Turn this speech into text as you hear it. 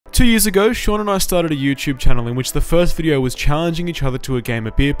2 years ago, Sean and I started a YouTube channel in which the first video was challenging each other to a game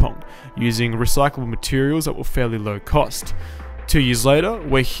of beer pong, using recyclable materials that were fairly low cost. 2 years later,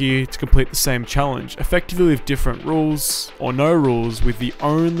 we're here to complete the same challenge, effectively with different rules, or no rules, with the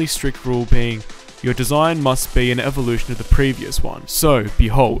only strict rule being your design must be an evolution of the previous one. So,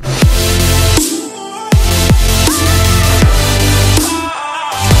 behold.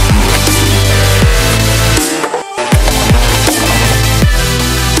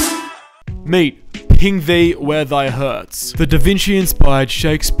 Meet Ping Thee Where Thy Hurts, the Da Vinci-inspired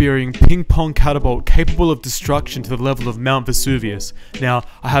Shakespearean ping pong catapult capable of destruction to the level of Mount Vesuvius. Now,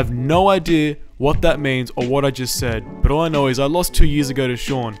 I have no idea what that means or what I just said, but all I know is I lost 2 years ago to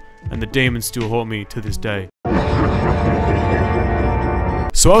Sean, and the demons still haunt me to this day.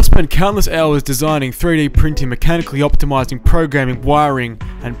 So I've spent countless hours designing, 3D printing, mechanically optimizing, programming, wiring,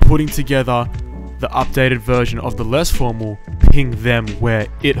 and putting together the updated version of the less formal Ping Them Where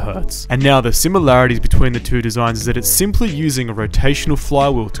It Hurts. And now the similarities between the two designs is that it's simply using a rotational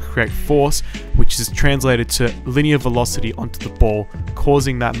flywheel to create force, which is translated to linear velocity onto the ball,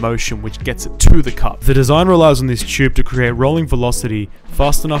 causing that motion which gets it to the cup. The design relies on this tube to create rolling velocity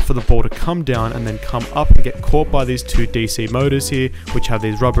fast enough for the ball to come down and then come up and get caught by these two DC motors here, which have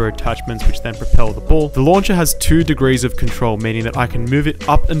these rubber attachments which then propel the ball. The launcher has 2 degrees of control, meaning that I can move it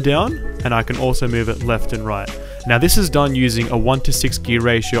up and down, and I can also move it left and right. Now this is done using a 1:6 gear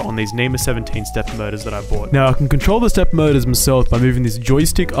ratio on these NEMA 17 step motors that I bought. Now I can control the step motors myself by moving this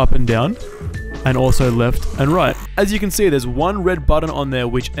joystick up and down, and also left and right. As you can see, there's one red button on there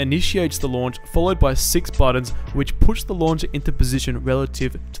which initiates the launch, followed by 6 buttons which push the launcher into position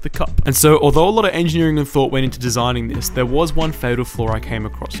relative to the cup. And so, although a lot of engineering and thought went into designing this, there was one fatal flaw I came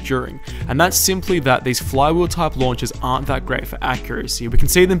across during, and that's simply that these flywheel type launchers aren't that great for accuracy. We can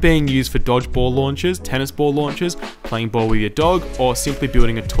see them being used for dodgeball launchers, tennis ball launchers, playing ball with your dog, or simply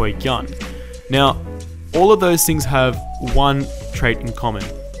building a toy gun. Now, all of those things have one trait in common: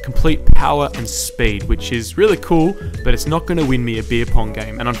 complete power and speed, which is really cool, but it's not going to win me a beer pong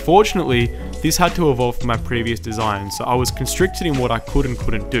game. And unfortunately, this had to evolve from my previous design, so I was constricted in what I could and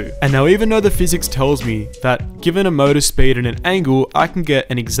couldn't do. And now, even though the physics tells me that given a motor speed and an angle, I can get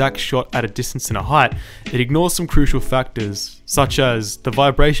an exact shot at a distance and a height, it ignores some crucial factors, such as the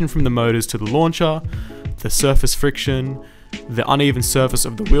vibration from the motors to the launcher, the surface friction, the uneven surface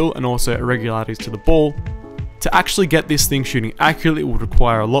of the wheel, and also irregularities to the ball. To actually get this thing shooting accurately would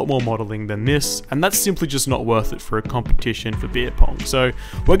require a lot more modeling than this, and that's simply just not worth it for a competition for beer pong. So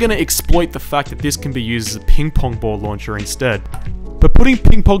we're going to exploit the fact that this can be used as a ping pong ball launcher instead. But putting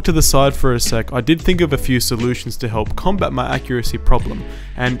ping pong to the side for a sec, I did think of a few solutions to help combat my accuracy problem,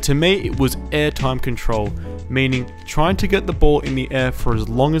 and to me it was airtime control, meaning trying to get the ball in the air for as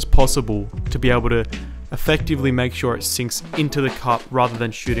long as possible to be able to effectively make sure it sinks into the cup rather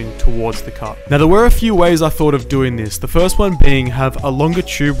than shooting towards the cup. Now there were a few ways I thought of doing this, the first one being have a longer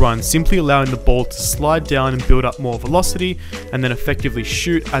tube run, simply allowing the ball to slide down and build up more velocity, and then effectively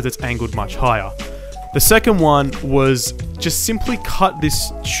shoot as it's angled much higher. The second one was just simply cut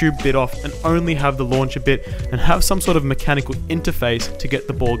this tube bit off and only have the launcher bit and have some sort of mechanical interface to get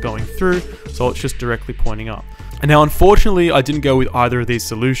the ball going through, so it's just directly pointing up. And now unfortunately I didn't go with either of these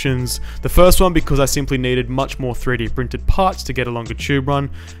solutions. The first one because I simply needed much more 3D printed parts to get a longer tube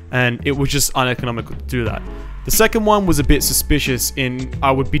run, and it was just uneconomical to do that. The second one was a bit suspicious in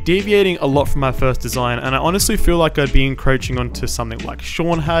I would be deviating a lot from my first design, and I honestly feel like I'd be encroaching onto something like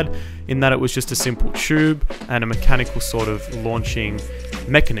Sean had, in that it was just a simple tube and a mechanical sort of launching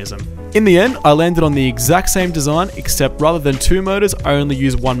mechanism. In the end, I landed on the exact same design, except rather than 2 motors, I only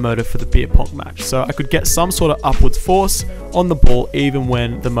used 1 motor for the beer pong match, so I could get some sort of upwards force on the ball even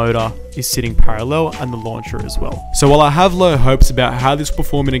when the motor is sitting parallel and the launcher as well. So while I have low hopes about how this will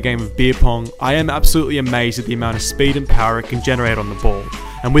perform in a game of beer pong, I am absolutely amazed at the amount of speed and power it can generate on the ball.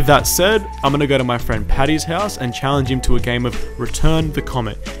 And with that said, I'm going to go to my friend Paddy's house and challenge him to a game of Return the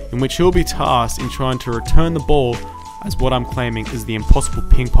Comet, in which he'll be tasked in trying to return the ball as what I'm claiming is the impossible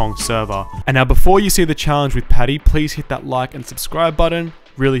ping pong server. And now before you see the challenge with Paddy, please hit that like and subscribe button,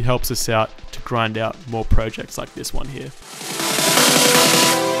 really helps us out to grind out more projects like this one here.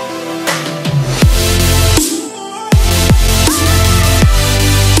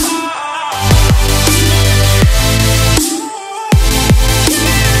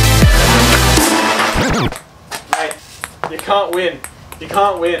 Mate, you can't win. You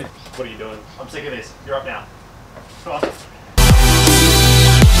can't win. What are you doing? I'm sick of this. You're up now. Come on.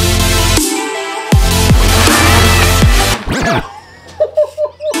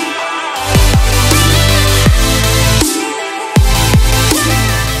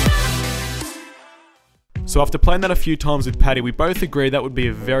 So So after playing that a few times with Paddy, we both agreed that would be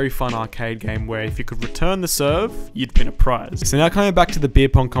a very fun arcade game where if you could return the serve, you'd win a prize. So now coming back to the beer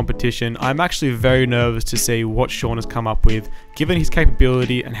pong competition, I'm actually very nervous to see what Sean has come up with, given his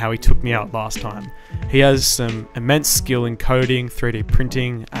capability and how he took me out last time. He has some immense skill in coding, 3D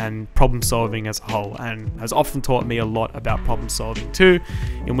printing, and problem solving as a whole, and has often taught me a lot about problem solving too,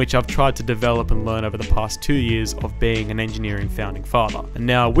 in which I've tried to develop and learn over the past 2 years of being an engineering founding father. And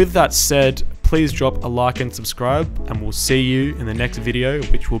now with that said, please drop a like and subscribe, and we'll see you in the next video,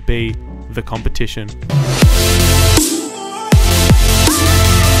 which will be the competition.